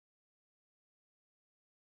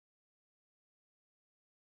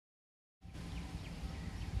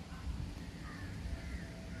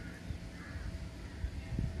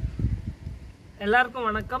எல்லாருக்கும்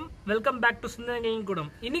வணக்கம். Welcome back to சிந்தனைகளின் கூடம்.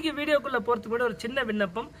 இன்னைக்கு வீடியோக்குள்ள போறதுக்கு கூட ஒரு சின்ன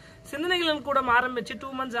விண்ணப்பம். சிந்தனைகளின் கூடம் ஆரம்பிச்சு 2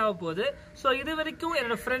 months ஆக போகுது. ஸோ இது வரைக்கும்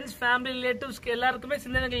என்னோட ஃப்ரெண்ட்ஸ், ஃபேமிலி, ரிலேட்டிவ்ஸ்க்கு எல்லாருக்குமே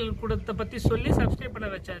சிந்தனைகளின் கூடத்தை பத்தி சொல்லி சப்ஸ்கிரைப் பண்ண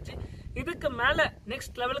வச்சாச்சு. இதுக்கு மேல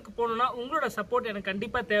நெக்ஸ்ட் லெவலுக்கு போகணும்னா உங்களோட சப்போர்ட் எனக்கு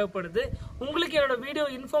கண்டிப்பா தேவைப்படுது. உங்களுக்கு என்னோட வீடியோ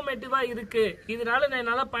இன்ஃபார்மேட்டிவா இருக்கு, இதனால நான்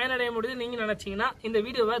என்னால பயனடைய முடியுது நீங்க நினைச்சீங்கன்னா இந்த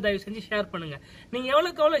வீடியோவை தயவு செஞ்சு ஷேர் பண்ணுங்க. நீங்க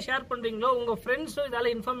எவ்வளவு ஷேர் பண்றீங்களோ உங்க ஃப்ரெண்ட்ஸும்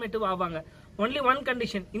இதால இன்ஃபார்மேட்டிவ் ஆவாங்க. ஒன்லி ஒன்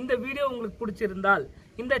கண்டிஷன், இந்த வீடியோ உங்களுக்கு பிடிச்சிருந்தால்,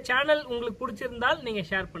 இந்த சேனல் உங்களுக்கு பிடிச்சிருந்தால் நீங்க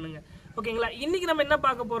ஷேர் பண்ணுங்க. ஓகேங்களா? இன்னைக்கு நம்ம என்ன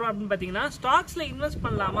பார்க்க போறோம் அப்படின்னு பாத்தீங்கன்னா, ஸ்டாக்ஸ்ல இன்வெஸ்ட்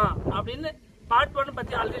பண்ணலாமா அப்படின்னு பார்ட் 1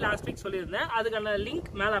 பத்தி ஆல்ரெடி லாஸ்ட் வீக் சொல்லியிருந்தேன். அதுக்கான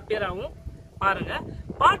லிங்க் மேல அப்பியர் ஆகும், பாருங்க.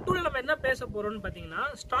 பார்ட் 2ல நம்ம என்ன பேச போறோம்னு பாத்தீங்கன்னா,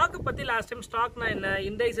 ஸ்டாக் பத்தி லாஸ்ட் டைம் ஸ்டாக்னா என்ன,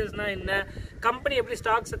 இண்டைசஸ்னா என்ன, கம்பெனி எப்படி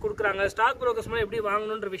ஸ்டாக்ஸ் கொடுக்குறாங்க, ஸ்டாக் புரோக்கர்ஸ் மூலம் எப்படி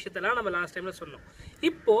வாங்கணும்ன்ற விஷயத்தெல்லாம் நம்ம லாஸ்ட் டைம்ல சொன்னோம்.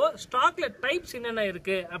 இப்போ ஸ்டாக்ல டைப்ஸ் என்னென்ன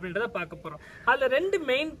இருக்கு அப்படின்றத பார்க்க போறோம். அதுல 2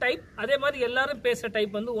 மெயின் டைப், அதே மாதிரி எல்லாரும் பேசுற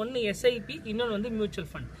டைப் வந்து ஒன்னு எஸ்ஐபி, இன்னொன்னு வந்து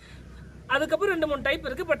மியூச்சுவல் ஃபண்ட். அதுக்கப்புறம் 2-3 டைப்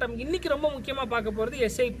இருக்கு. பட் இன்னைக்கு ரொம்ப முக்கியமா பார்க்க போறது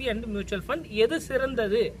எஸ்ஐபி அண்ட் மியூச்சுவல் ஃபண்ட். எது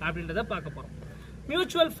சிறந்தது அப்படின்றத பார்க்க போறோம்.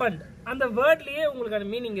 மியூச்சுவல் ஃபண்ட், அந்த வேர்ட்லயே உங்களுக்கான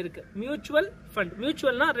மீனிங் இருக்கு. மியூச்சுவல் ஃபண்ட்,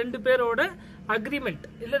 மியூச்சுவல்னா 2 பேரோட அக்ரிமெண்ட்,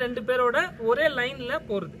 இல்ல 2 பேரோட ஒரே லைன்ல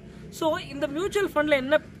போறது. சோ இந்த மியூச்சுவல் ஃபண்ட்ல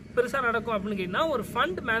என்ன பெருசா நடக்கும் அப்படின்னு கேட்டீங்கன்னா, ஒரு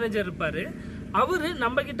ஃபண்ட் மேனேஜர் இருப்பாரு. அவரு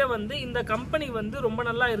நம்ம கிட்ட வந்து இந்த கம்பெனி வந்து ரொம்ப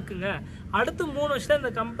நல்லா இருக்குங்க, அடுத்து 3 வருஷம்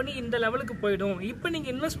இந்த கம்பெனி இந்த லெவலுக்கு போயிடும், இப்போ நீங்க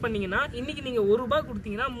இன்வெஸ்ட் பண்ணீங்கன்னா இன்னைக்கு நீங்க ₹1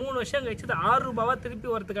 கொடுத்தீங்கன்னா 3 வருஷம் கழிச்சு ₹6 திருப்பி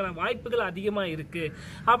வரதுக்கான வாய்ப்புகள் அதிகமா இருக்கு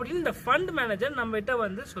அப்படின்னு இந்த ஃபண்ட் மேனேஜர் நம்ம கிட்ட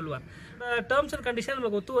வந்து சொல்லுவார். டேர்ம்ஸ் அண்ட் கண்டிஷன்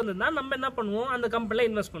நமக்கு ஒத்து வந்திருந்தா நம்ம என்ன பண்ணுவோம், அந்த கம்பெனில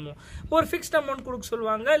இன்வெஸ்ட் பண்ணுவோம். ஒரு ஃபிக்ஸ்ட் அமௌண்ட் கொடுக்க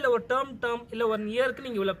சொல்லுவாங்க, இல்ல ஒரு டேர்ம் இல்ல 1 இயருக்கு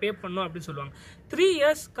நீங்க இவ்வளவு பே பண்ணணும் அப்படின்னு சொல்லுவாங்க. 3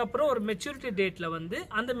 இயர்ஸ்க்கு அப்புறம் ஒரு மெச்சூரிட்டி டேட்ல வந்து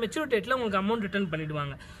அந்த மெச்சூரிட்டி டேட்ல உங்களுக்கு அமௌண்ட் ரிட்டர்ன்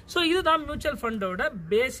பண்ணிடுவாங்க. ஸோ இதுதான் மியூச்சுவல் ஃபண்டோட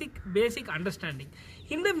பேசிக் அண்டர்ஸ்டாண்டிங்.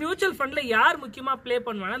 இந்த மியூச்சுவல் ஃபண்ட்ல யார் முக்கியமா ப்ளே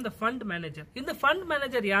பண்ணுவாங்க, இந்த ஃபண்ட் மேனேஜர். இந்த ஃபண்ட்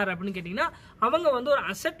மேனேஜர் யார் அப்படின்னு கேட்டீங்கன்னா, அவங்க வந்து ஒரு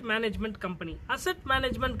asset management company. Asset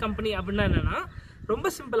management company அப்படின்னா என்னன்னா, ரொம்ப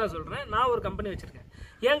சிம்பிளா சொல்றேன். நான் ஒரு கம்பெனி வச்சிருக்கேன்,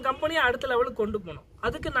 என் கம்பெனியை அடுத்த லெவலுக்கு கொண்டு போகணும்.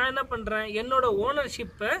 அதுக்கு நான் என்ன பண்றேன், என்னோட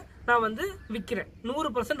ஓனர்ஷிப்பை நான் வந்து விற்கிறேன்.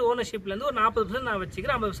 100% ஓனர்ஷிப்ல இருந்து ஒரு 40% நான்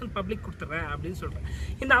வச்சுக்கிறேன், 50% பப்ளிக் கொடுத்துறேன் அப்படின்னு சொல்றேன்.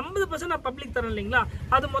 இந்த 50% நான் பப்ளிக் தரேன் இல்லைங்களா,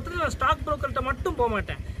 அது மொத்தத்தில் நான் ஸ்டாக் புரோக்கர்கிட்ட மட்டும் போக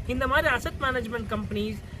மாட்டேன். இந்த மாதிரி அசெட் மேனேஜ்மெண்ட்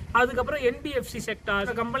கம்பெனிஸ், அதுக்கப்புறம் என்பிஎஃப்சி செக்டார்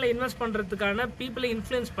கம்பெனில இன்வெஸ்ட் பண்றதுக்கான பீப்புளை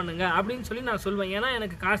இன்ஃப்ளூயன்ஸ் பண்ணுங்க அப்படின்னு சொல்லி நான் சொல்லுவேன். ஏன்னா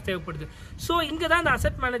எனக்கு காசு தேவைப்படுது. ஸோ இங்க தான் இந்த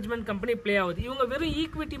அசெட் மேனேஜ்மெண்ட் கம்பெனி பிளே ஆகுது. இவங்க வெறும்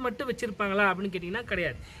ஈக்விட்டி மட்டும் வச்சிருப்பாங்களா அப்படின்னு கேட்டீங்கன்னா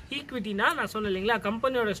கிடையாது. ஈக்விட்டினா நான் சொன்னேன் இல்லைங்களா,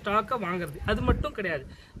 கம்பெனியோட ஸ்டாக்கை வாங்குறது, அது மட்டும் கிடையாது.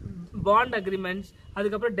 பாண்ட் அக்ரிமெண்ட்ஸ்,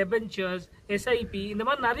 அதுக்கப்புறம் டெபென்ச்சர்ஸ், எஸ்ஐபி, இந்த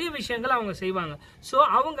மாதிரி நிறைய விஷயங்கள் அவங்க செய்வாங்க. ஸோ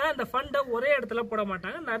அவங்க அந்த ஃபண்டை ஒரே இடத்துல போட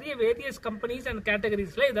மாட்டாங்க, நிறைய வேரியஸ் கம்பெனிஸ் அண்ட்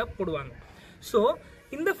கேட்டகரிஸ்ல இதை போடுவாங்க. ஸோ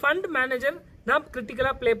இந்த ஃபண்ட் மேனேஜர் தான் கிரிட்டிக்கலா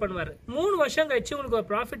ப்ளே பண்ணுவார். 3 வருஷம் கழிச்சு உங்களுக்கு ஒரு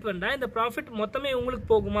ப்ராஃபிட் வந்தா இந்த ப்ராஃபிட் மொத்தமே உங்களுக்கு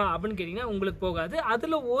போகுமா அப்படின்னு கேட்டீங்கன்னா உங்களுக்கு போகாது.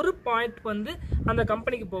 அதுல ஒரு பாயிண்ட் வந்து அந்த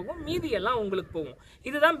கம்பெனிக்கு போகும், மீதி எல்லாம் உங்களுக்கு போகும்.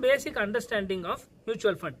 இதுதான் basic understanding of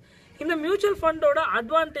mutual fund. இந்த மியூச்சுவல் ஃபண்டோட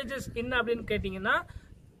அட்வான்டேஜஸ் என்ன அப்படின்னு கேட்டீங்கன்னா,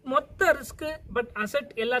 மொத்த ரிஸ்க் பட்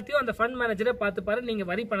அசெட் எல்லாத்தையும் அந்த ஃபண்ட் மேனேஜரை பார்த்துப்பாரு. நீங்க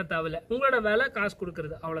வரி பண்ண தேவையில்ல, உங்களோட வேலை காசு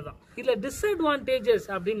கொடுக்கறது, அவ்வளவுதான். இதுல டிஸ்அட்வான்டேஜஸ்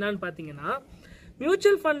அப்படின்னு பாத்தீங்கன்னா,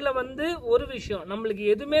 மியூச்சுவல் ஃபண்ட்ல வந்து ஒரு விஷயம், நம்மளுக்கு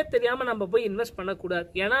எதுவுமே தெரியாம நம்ம போய் இன்வெஸ்ட் பண்ணக்கூடாது.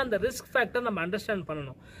 ஏன்னா அந்த ரிஸ்க் ஃபேக்டர் நம்ம அண்டர்ஸ்டாண்ட்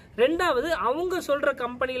பண்ணணும். 2வது, அவங்க சொல்ற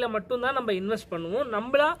கம்பெனில மட்டும் தான் நம்ம இன்வெஸ்ட் பண்ணுவோம்,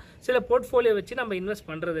 நம்மளா சில போர்ட்ஃபோலியோ வச்சு நம்ம இன்வெஸ்ட்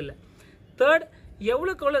பண்றது இல்லை. 3rd,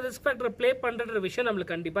 எவ்வளவு ரிஸ்க் ஃபேக்டர் ப்ளே பண்ற விஷயம்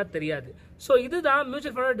நம்மளுக்கு கண்டிப்பா தெரியாது. ஸோ இதுதான்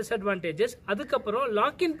மியூச்சுவல் ஃபண்டோட டிஸ்அட்வான்டேஜஸ். அதுக்கப்புறம்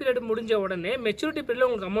லாக்இன் பீரியட் முடிஞ்ச உடனே மெச்சூரிட்டி பீரியட்ல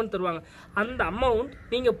உங்களுக்கு அமௌண்ட் தருவாங்க. அந்த அமௌண்ட்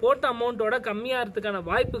நீங்க போட்ட அமௌண்டோட கம்மியாகிறதுக்கான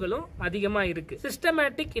வாய்ப்புகளும் அதிகமா இருக்கு.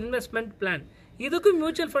 சிஸ்டமேட்டிக் இன்வெஸ்ட்மெண்ட் பிளான், இதுக்கும்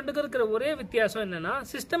மியூச்சுவல் ஃபண்டுக்கு இருக்கிற ஒரே வித்தியாசம் என்னன்னா,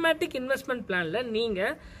 சிஸ்டமேட்டிக் இன்வெஸ்ட்மெண்ட் பிளான்ல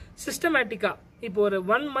நீங்க சிஸ்டமேட்டிக்கா இப்போ ஒரு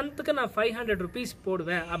 1 மந்த்துக்கு நான் ₹500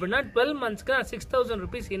 போடுவேன் அப்படின்னா 12 மந்த்ஸ்க்கு நான்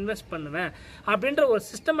 ₹6000 இன்வெஸ்ட் பண்ணுவேன் அப்படின்ற ஒரு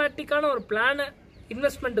சிஸ்டமேட்டிக்கான ஒரு பிளானை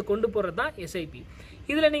இன்வெஸ்ட்மெண்ட் கொண்டு போறது தான் எஸ்ஐபி.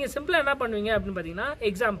 இதுல நீங்க சிம்பிளா என்ன பண்ணுவீங்க அப்படின்னு பாத்தீங்கன்னா,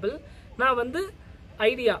 எக்ஸாம்பிள், நான் வந்து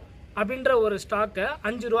ஐடியா அப்படின்ற ஒரு ஸ்டாக்கை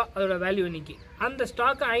 ₹5 அதோட வேல்யூ இன்னைக்கு, அந்த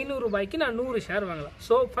ஸ்டாக்கை ₹500 நான் 100 ஷேர் வாங்கலாம்.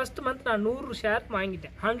 ஸோ ஃபர்ஸ்ட் மந்த் நான் 100 ஷேர்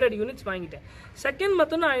வாங்கிட்டேன், 100 யூனிட்ஸ் வாங்கிட்டேன். செகண்ட்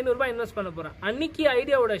மந்த் நான் ₹500 இன்வெஸ்ட் பண்ண போறேன். அன்னைக்கு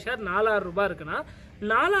ஐடியாவோட ஷேர் ₹4000 இருக்குன்னா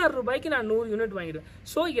 ₹4000 நான் 100 யூனிட் வாங்கிடுவேன்.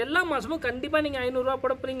 ஸோ எல்லா மாசமும் கண்டிப்பா நீங்க ₹500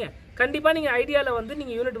 போட போறீங்க. கண்டிப்பா நீங்க ஐடியால வந்து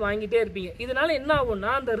நீங்க யூனிட் வாங்கிட்டே இருப்பீங்க. இதனால என்ன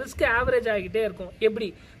ஆகும்னா, அந்த ரிஸ்க் ஆவரேஜ் ஆகிட்டே இருக்கும். எப்படி,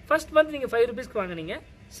 ஃபர்ஸ்ட் மந்த் நீங்க ₹5 வாங்கினீங்க,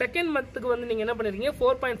 செகண்ட் மந்த்துக்கு வந்து நீங்க என்ன பண்ணிருக்கீங்க,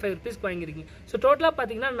 ₹4.5 வாங்கிருக்கீங்க. ஸோ டோட்டலா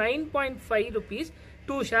பாத்தீங்கன்னா ₹9.5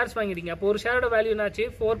 2 ஷேர்ஸ் வாங்கிருக்கீங்க. அப்போ ஒரு ஷேரோட வேல்யூ என்னாச்சு,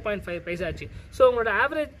 4.5 பைசா ஆச்சு. ஸோ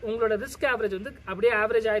உங்களோட ரிஸ்க் ஆவரேஜ் வந்து அப்படியே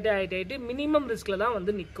ஆவரேஜ் ஆயிட்டு மினிமம் ரிஸ்க்ல தான்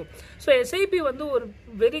வந்து நிற்கும். ஸோ எஸ்ஐபி வந்து ஒரு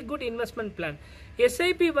very good investment plan.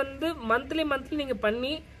 SIP வந்து மந்த்லி நீங்க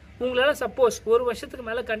பண்ணி உங்களால சப்போஸ் ஒரு வருஷத்துக்கு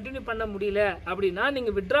மேல கண்டினியூ பண்ண முடியல அப்படின்னா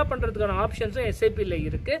நீங்க வித்ட்ரா பண்றதுக்கான ஆப்ஷன்ஸும் எஸ்ஐபில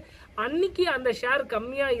இருக்கு. அன்னைக்கு அந்த ஷேர்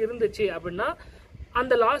கம்மியா இருந்துச்சு அப்படின்னா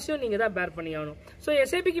அந்த லாஸையும் நீங்க தான் பேர் பண்ணி ஆகணும். ஸோ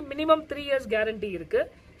எஸ்ஐபிக்கு மினிமம் 3 years கேரண்டி இருக்கு.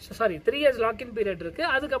 3 years லாக்இன் பீரியட் இருக்கு.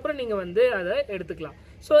 அதுக்கப்புறம் நீங்க வந்து அதை எடுத்துக்கலாம்.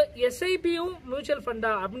 ஸோ எஸ்ஐபியும் மியூச்சுவல்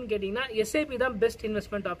ஃபண்டா அப்படின்னு கேட்டீங்கன்னா எஸ்ஐபி தான் பெஸ்ட்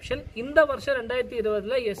இன்வெஸ்ட்மெண்ட் ஆப்ஷன். இந்த வருஷம்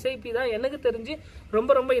 2020 எஸ்ஐபி தான் எனக்கு தெரிஞ்சு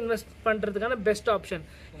ரொம்ப ரொம்ப இன்வெஸ்ட் பண்றதுக்கான பெஸ்ட் ஆப்ஷன்.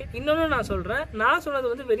 இன்னொன்னு நான் சொல்றேன், நான் சொன்னது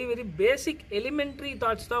வந்து very very basic elementary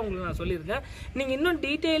thoughts தான் உங்களுக்கு நான் சொல்லியிருக்கேன். நீங்க இன்னும்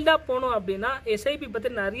டீடைல்டா போகணும் அப்படின்னா எஸ்ஐபி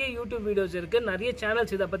பத்தி நிறைய யூடியூப் வீடியோஸ் இருக்கு, நிறைய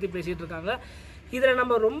சேனல்ஸ் இதை பத்தி பேசிட்டு இருக்காங்க. இதில்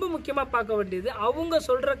நம்ம ரொம்ப முக்கியமாக பார்க்க வேண்டியது அவங்க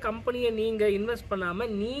சொல்கிற கம்பெனியை நீங்கள் இன்வெஸ்ட்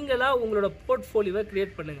பண்ணாமல் நீங்களாக உங்களோட போர்ட்ஃபோலியோவை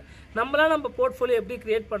க்ரியேட் பண்ணுங்கள். நம்மளாம் நம்ம போர்ட்ஃபோலியோ எப்படி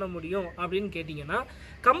க்ரியேட் பண்ண முடியும் அப்படின்னு கேட்டிங்கன்னா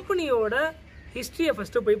கம்பெனியோட ஹிஸ்ட்ரியை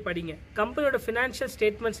ஃபஸ்ட்டு போய் படிங்க. கம்பெனியோட ஃபினான்ஷியல்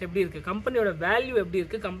ஸ்டேட்மெண்ட்ஸ் எப்படி இருக்குது, கம்பெனியோட வேல்யூ எப்படி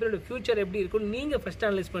இருக்குது, கம்பெனியோட ஃபியூச்சர் எப்படி இருக்குன்னு நீங்கள் ஃபஸ்ட்டு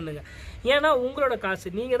அனலைஸ் பண்ணுங்கள். ஏன்னா உங்களோட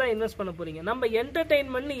காசு நீங்கள் தான் இன்வெஸ்ட் பண்ண போகிறீங்க. நம்ம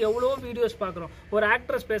என்டர்டெயின்மெண்ட்னு எவ்வளோ வீடியோஸ் பார்க்குறோம், ஒரு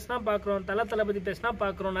ஆக்ட்ரஸ் பேசினா பார்க்குறோம், தளபதி பேசினா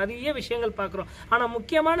பார்க்குறோம், நிறைய விஷயங்கள் பார்க்குறோம். ஆனால்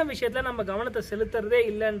முக்கியமான விஷயத்தில் நம்ம கவனத்தை செலுத்துறதே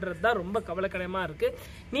இல்லைன்றது தான் ரொம்ப கவலைக்கிடமாக இருக்குது.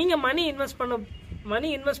 நீங்கள் மணி இன்வெஸ்ட்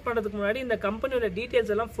பண்ணுறதுக்கு முன்னாடி இந்த கம்பெனியோட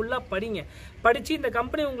டீட்டெயில்ஸ் எல்லாம் ஃபுல்லாக படிங்க. படித்து இந்த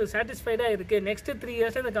கம்பெனி உங்களுக்கு சாட்டிஸ்ஃபைடாக இருக்குது, நெக்ஸ்ட் 3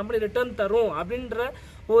 years இந்த கம்பெனி ரிட்டர்ன் தரும் அப்படின்ற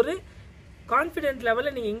ஒரு கான்ஃபிடென்ட்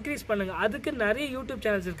லெவலில் நீங்கள் இன்க்ரீஸ் பண்ணுங்கள். அதுக்கு நிறைய யூடியூப்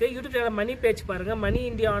சேனல்ஸ் இருக்குது. யூடியூப் சேனல் மணி பேஜ் பாருங்கள், மணி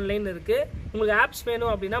இந்தியா ஆன்லைன் இருக்குது. உங்களுக்கு ஆப்ஸ்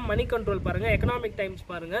வேணும் அப்படின்னா மணி கண்ட்ரோல் பாருங்கள், எக்கனாமிக் டைம்ஸ்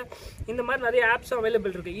பாருங்கள். இந்த மாதிரி நிறைய ஆப்ஸும்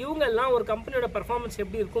அவைலபிள் இருக்குது. இவங்கெல்லாம் ஒரு கம்பெனியோட பர்ஃபார்மன்ஸ்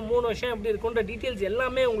எப்படி இருக்கும், 3 வருஷம் எப்படி இருக்குன்ற டீட்டெயில்ஸ்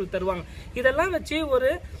எல்லாமே உங்களுக்கு தருவாங்க. இதெல்லாம் வச்சு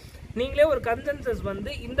நீங்களே ஒரு கன்சென்சஸ்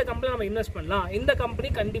வந்து இந்த கம்பெனி நம்ம இன்வெஸ்ட் பண்ணலாம், இந்த கம்பெனி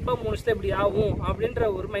கண்டிப்பாக 3 வருஷத்துல இப்படி ஆகும் அப்படின்ற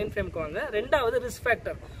ஒரு மைண்ட் ஃப்ரேம்க்கு வாங்க. ரெண்டாவது ரிஸ்க்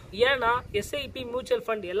ஃபேக்டர். ஏன்னா எஸ்ஐபி மியூச்சுவல்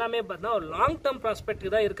ஃபண்ட் எல்லாமே பார்த்தா ஒரு லாங் டேர்ம்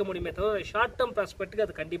ப்ராஸ்பெக்ட்டுக்கு தான் இருக்க முடியுமே தவிர ஷார்ட் டேர்ம் ப்ராஸ்பெக்ட்டுக்கு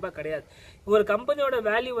அது கண்டிப்பாக கிடையாது. ஒரு கம்பெனியோட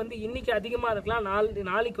வேல்யூ வந்து இன்னைக்கு அதிகமாக இருக்கலாம்,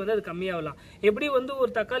 நாளைக்கு வந்து அது கம்மியாகலாம். எப்படி வந்து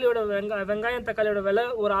ஒரு தக்காளியோட வெங்காயம் தக்காளியோட விலை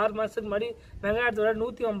ஒரு 6 மாதத்துக்கு முன்னாடி வெங்காயத்தோட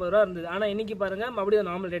 150 ரூபா இருந்தது, ஆனால் இன்னைக்கு பாருங்க மறுபடியும்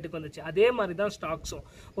நார்மல் ரேட்டுக்கு வந்துச்சு. அதே மாதிரி தான் ஸ்டாக்ஸும்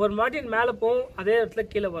ஒரு மாட்டி மேலே போகும், அதே இடத்துல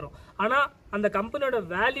கீழே வரும். ஆனால் அந்த கம்பெனியோட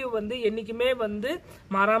வேல்யூ வந்து என்றைக்குமே வந்து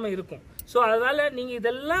மாறாமல் இருக்கும். ஸோ அதனால் நீங்கள்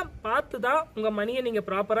இதெல்லாம் பார்த்து தான் உங்கள் மணியை நீங்கள்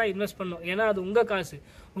ப்ராப்பராக இன்வெஸ்ட் பண்ணணும். ஏன்னா அது உங்கள் காசு.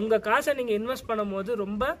 உங்கள் காசை நீங்கள் இன்வெஸ்ட் பண்ணும்போது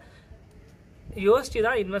ரொம்ப யோசிச்சு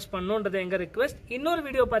தான் இன்வெஸ்ட் பண்ணணுன்றது எங்கள் ரிக்வெஸ்ட். இன்னொரு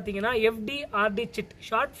வீடியோ பார்த்தீங்கன்னா FD RT chit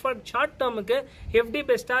short டேர்முக்கு FD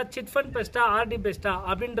பெஸ்ட்டா, சிட் ஃபண்ட் பெஸ்ட்டா, ஆர்டி பெஸ்ட்டா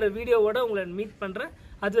அப்படின்ற வீடியோவோட உங்களை மீட் பண்ணுறேன்.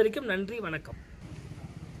 அது வரைக்கும் நன்றி, வணக்கம்.